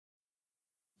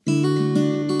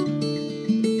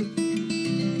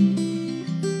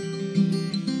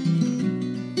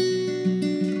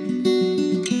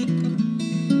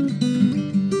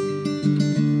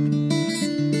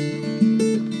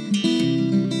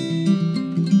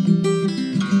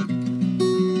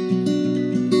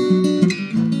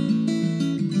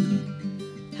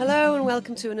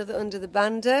welcome to another Under the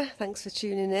Banda. Thanks for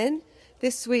tuning in.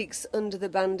 This week's Under the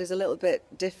Banda is a little bit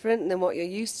different than what you're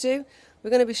used to. We're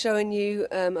going to be showing you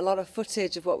a lot of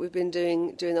footage of what we've been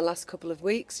doing during the last couple of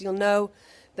weeks. You'll know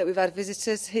that we've had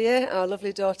visitors here, our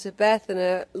lovely daughter Beth and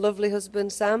her lovely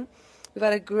husband Sam. We've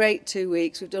had a great 2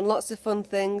 weeks. We've done lots of fun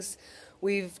things.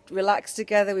 We've relaxed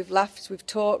together, we've laughed, we've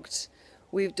talked,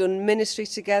 we've done ministry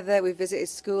together, we've visited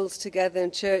schools together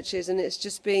and churches, and it's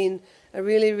just been a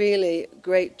really, really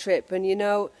great trip. And you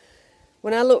know,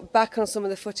 when I look back on some of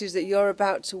the footage that you're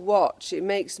about to watch, it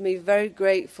makes me very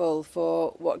grateful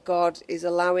for what God is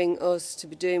allowing us to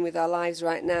be doing with our lives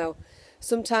right now.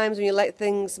 Sometimes when you let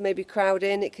things maybe crowd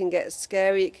in, it can get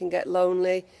scary, it can get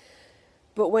lonely.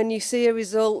 But when you see a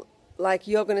result like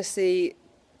you're going to see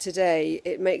today,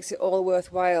 it makes it all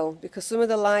worthwhile, because some of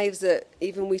the lives that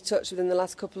even we touched within the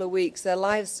last couple of weeks, their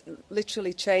lives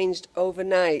literally changed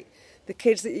overnight. The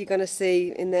kids that you're going to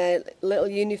see in their little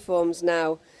uniforms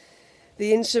now,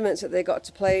 the instruments that they got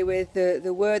to play with,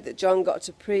 the word that John got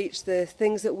to preach, the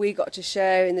things that we got to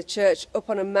share in the church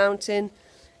up on a mountain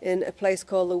in a place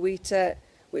called Lawita,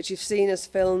 which you've seen us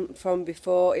film from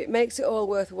before. It makes it all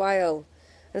worthwhile.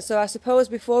 And so I suppose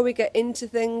before we get into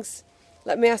things,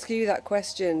 let me ask you that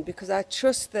question, because I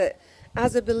trust that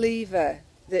as a believer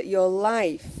that your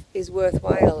life is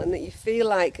worthwhile, and that you feel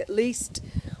like at least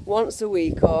once a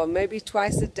week or maybe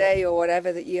twice a day or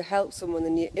whatever, that you help someone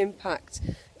and you impact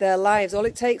their lives. All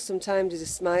it takes sometimes is a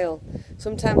smile.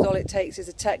 Sometimes all it takes is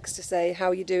a text to say, how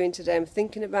are you doing today? I'm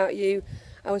thinking about you.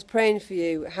 I was praying for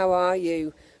you. How are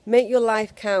you? Make your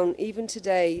life count, even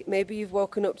today. Maybe you've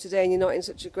woken up today and you're not in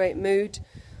such a great mood,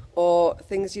 or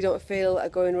things you don't feel are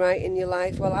going right in your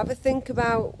life. Well, have a think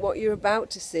about what you're about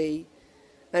to see,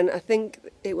 and I think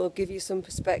it will give you some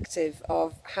perspective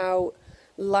of how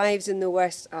lives in the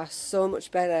West are so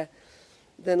much better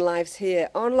than lives here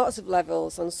on lots of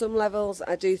levels. On some levels,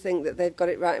 I do think that they've got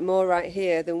it right, more right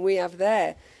here than we have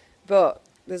there. But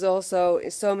there's also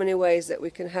in so many ways that we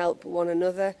can help one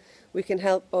another. We can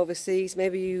help overseas.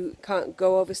 Maybe you can't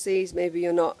go overseas. Maybe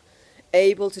you're not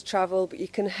able to travel, but you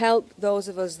can help those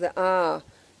of us that are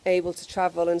able to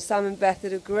travel. And Sam and Beth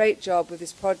did a great job with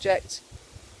this project.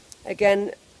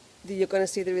 Again, you're going to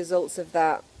see the results of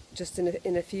that just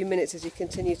in a few minutes as you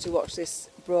continue to watch this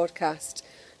broadcast.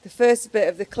 The first bit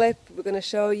of the clip we're going to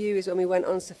show you is when we went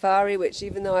on safari, which,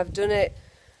 even though I've done it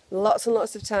lots and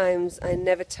lots of times, I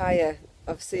never tire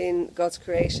of seeing God's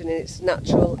creation in its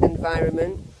natural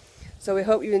environment. So we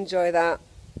hope you enjoy that.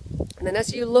 And then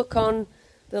as you look on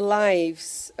the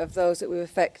lives of those that we've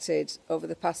affected over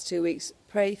the past 2 weeks,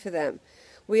 pray for them.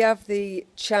 We have the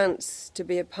chance to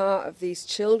be a part of these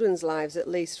children's lives, at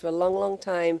least for a long, long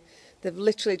time. They've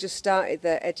literally just started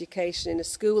their education in a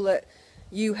school that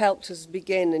you helped us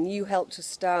begin and you helped us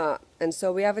start. And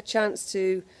so we have a chance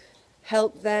to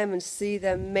help them and see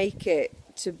them make it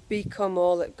to become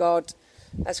all that God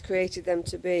has created them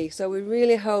to be. So we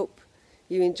really hope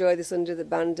you enjoy this Under the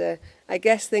Banda. I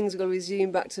guess things will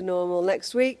resume back to normal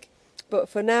next week, but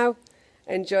for now,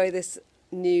 enjoy this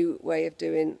new way of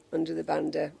doing Under the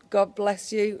Banda. God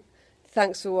bless you.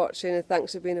 Thanks for watching, and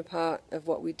thanks for being a part of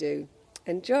what we do.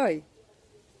 Enjoy.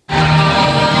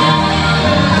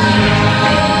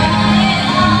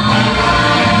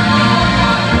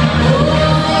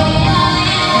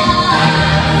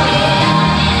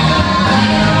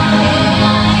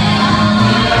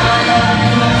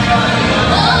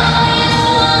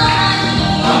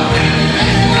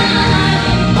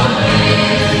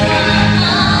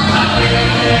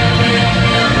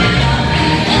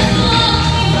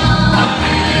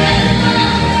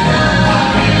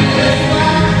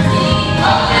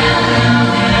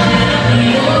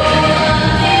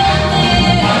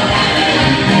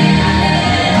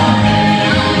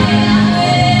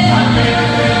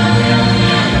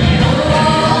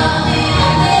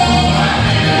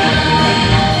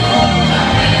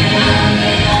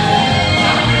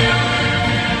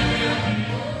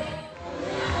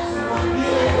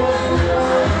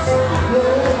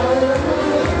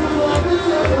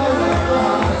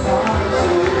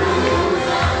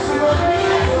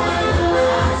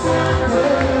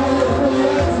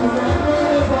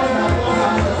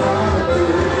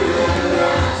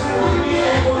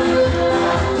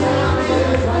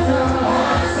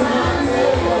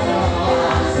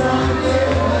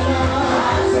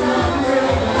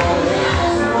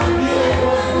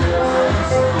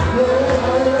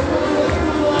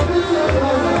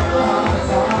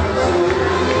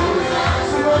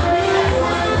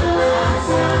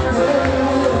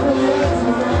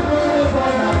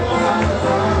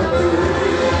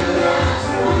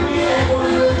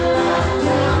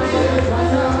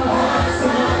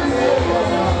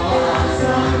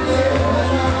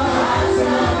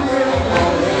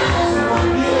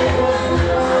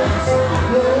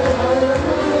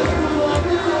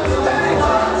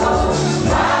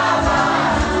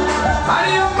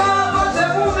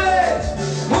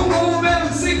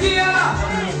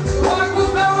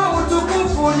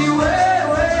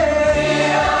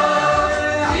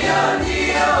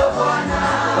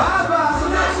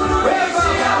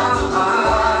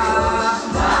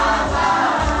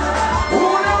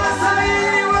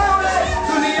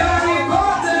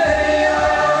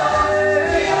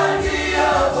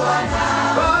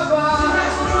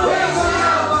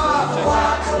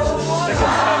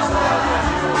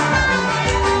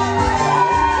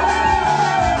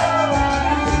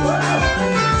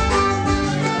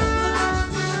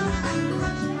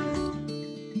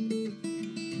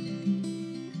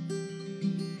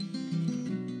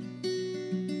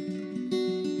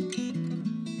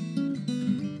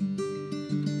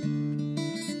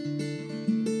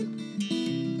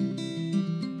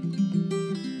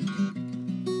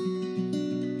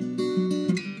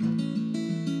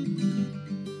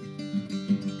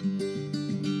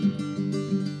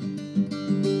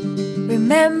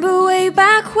 Remember way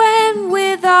back when,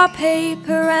 with our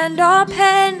paper and our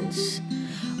pens,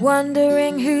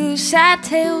 wondering whose sad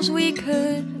tales we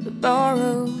could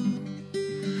borrow.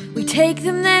 We'd take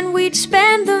them, then we'd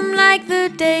spend them like the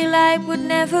daylight would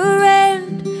never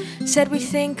end. Said we'd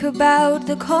think about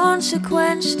the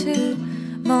consequence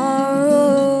tomorrow,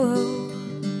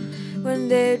 when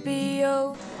there'd be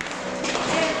oh.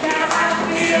 If you're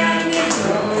happy and you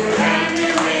know it, and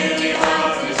you really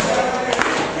want to show it.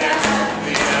 If you're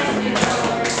happy and you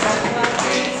know it, jump up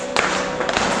please.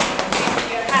 If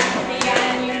you're happy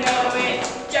and you know it,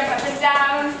 jump up and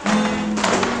down.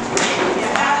 If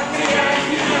you're happy and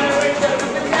you know it, jump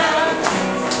up and down.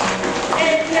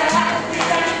 If you're happy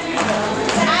and you know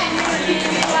it, and you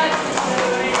really want to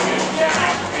show it. If you're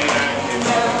happy and you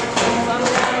know it, jump up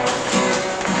and down.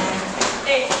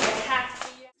 If you're happy.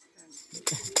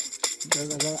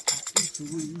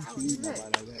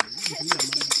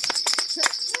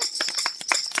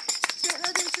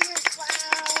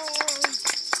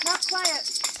 Not quiet.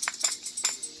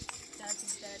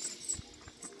 Daddy's dead.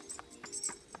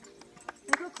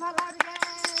 Go quite loud again.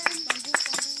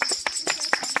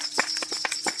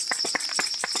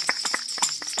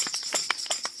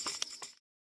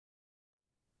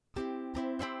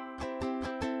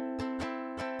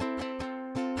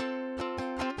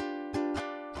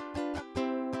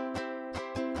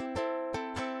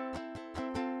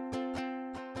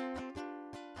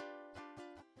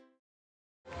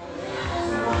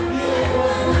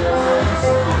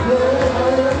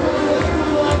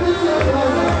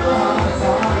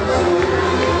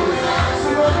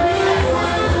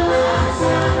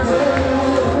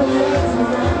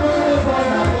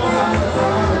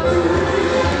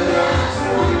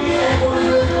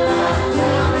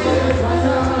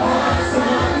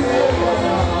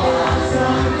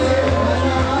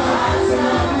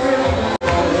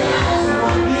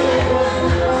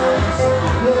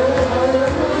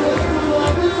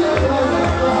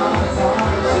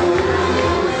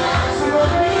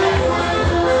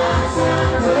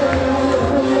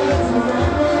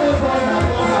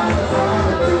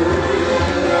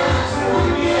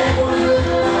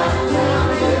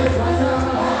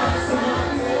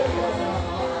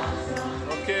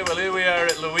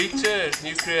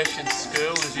 New Creation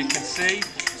School. As you can see,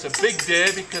 it's a big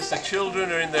day because the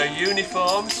children are in their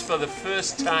uniforms for the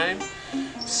first time.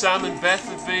 Sam and Beth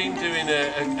have been doing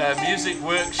a music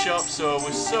workshop, so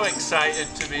we're so excited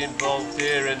to be involved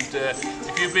here, and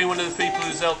if you've been one of the people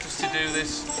who's helped us to do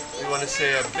this, we want to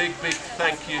say a big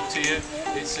thank you to you.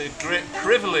 It's a great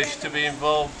privilege to be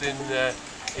involved in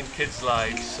kids'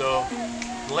 lives, so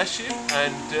bless you,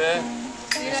 and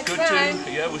it's good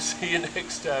to, we'll see you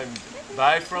next time.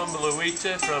 Bye from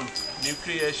Louita from New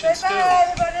Creation School.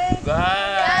 Bye everybody.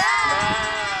 Bye.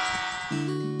 Bye.